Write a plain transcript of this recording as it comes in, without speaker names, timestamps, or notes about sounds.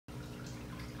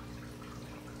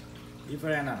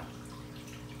different.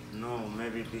 No,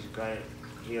 maybe this guy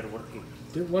here working.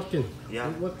 Working.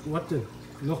 Yeah. Working.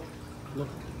 Look.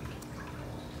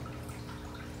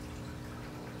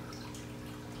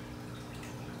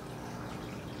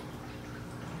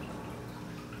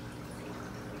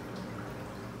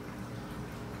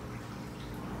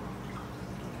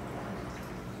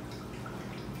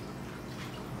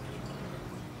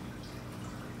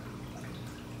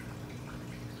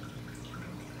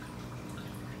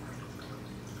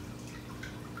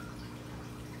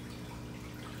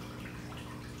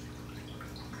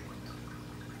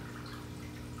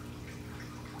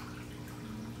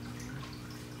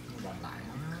 Còn lại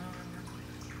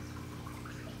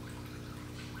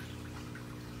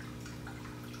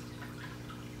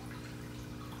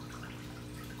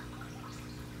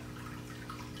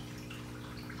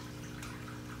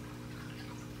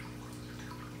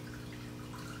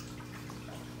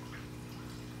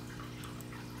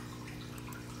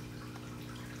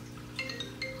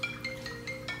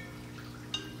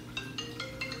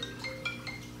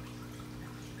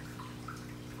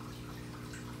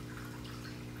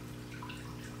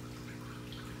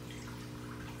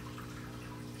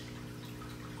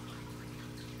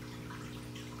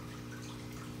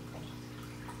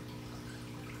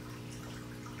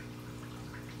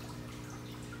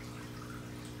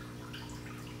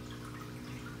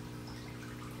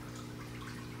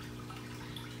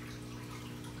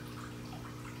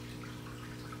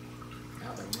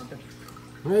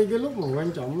ngay cái lúc mà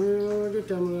quan trọng cái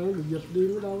camera nó bị giật đi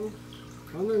mới đâu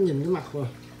nó nhìn cái mặt rồi.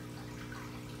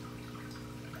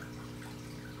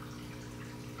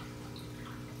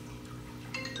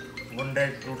 One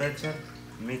day, 2 days, sir.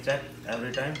 Me check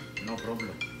every time, no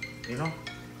problem. You know,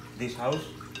 this house,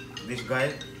 this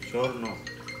guy, sure no.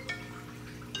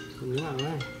 Những bạn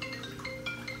này.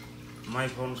 My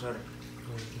phone, sir.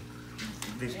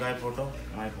 This guy photo,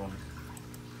 my phone.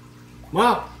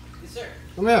 Mark. Yes, sir.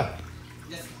 Come here.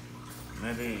 Yes.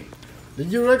 Maybe.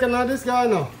 Did you recognize this guy?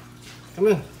 No. Come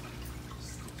in.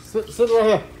 Sit right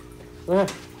here. Right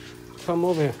here. Come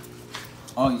over here.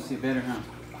 Oh, you see better, huh?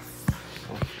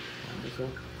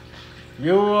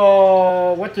 You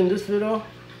watching this video,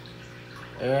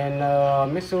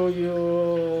 and make sure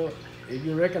you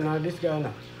recognize this guy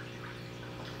now.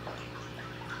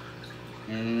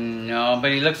 No,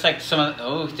 but he looks like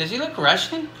oh, does he look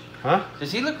Russian? Huh?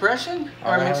 Does he look Russian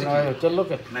or Mexican? No, just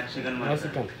look at Mexican.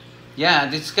 Mexican.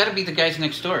 Yeah, it's got to be the guys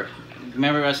next door.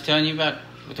 Remember I was telling you about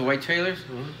with the white trailers?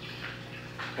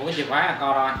 Ủa cái chìa khóa là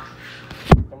co rồi.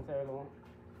 Trong xe luôn.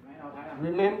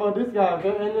 Remember this guy,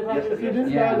 okay? Anytime you see this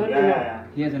guy, Yeah. let me know. Yeah.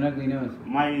 He has an ugly nose.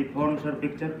 My phone, sir,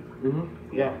 picture.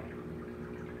 Yeah.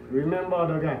 Remember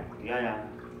the guy. Yeah.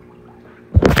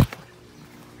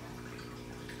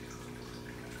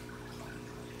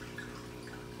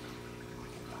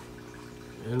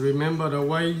 And remember the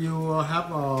way you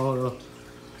have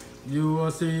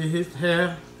you see his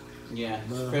hair, Yeah,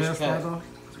 the it's fresh cut. hairstyle.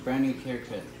 It's a brand new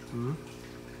haircut.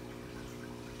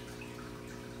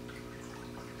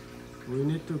 We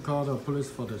need to call the police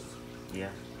for this. Yeah.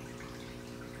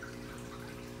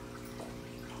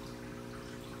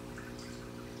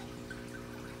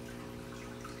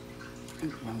 Come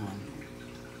on.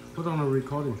 Put on a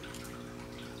recording.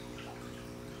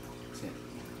 That's it.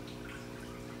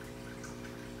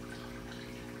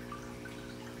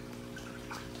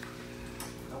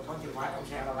 Đâu có chìa khóa trong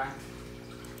xe đâu anh.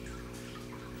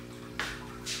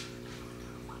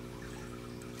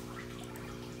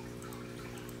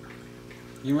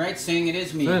 You're right saying it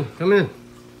is me. Son, come in.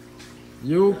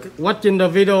 You watching the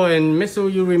video and make sure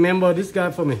you remember this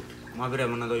guy for me. Mà bây giờ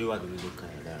mình nói gì vậy?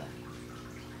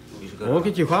 Ủa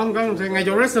cái chìa khóa không có, ngay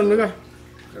chỗ Rexon nữa coi.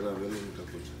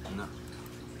 No.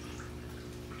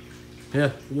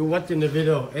 Here, you watching the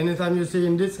video. Anytime you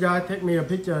see this guy, take me a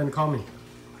picture and call me.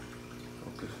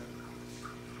 Okay.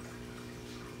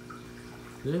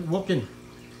 Yeah, walking.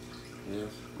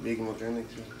 Yes, big mechanic.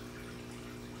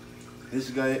 This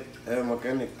guy a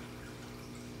mechanic.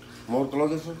 More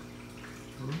clothes, sir?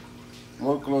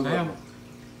 More clothes. Thấy không?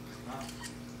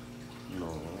 No.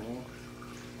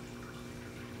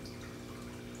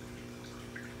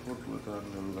 What was that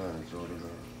in line? Sorry.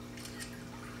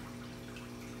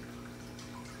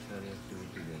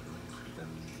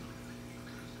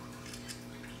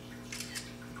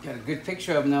 Got a good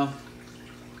picture of him though.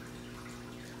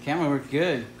 Camera worked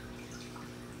good.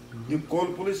 You call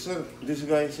police, sir? This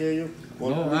guy say you? Call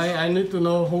No, police. I need to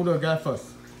know who the guy first.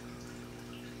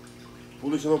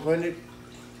 Police not find it?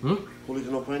 Hmm? Police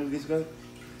not find this guy?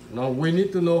 No, we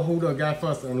need to know who the guy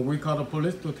first, and we call the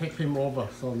police to take him over.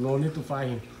 So no need to find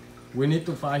him. We need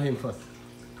to find him first.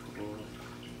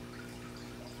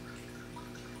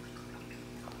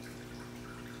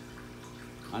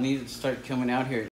 I need to start coming out here.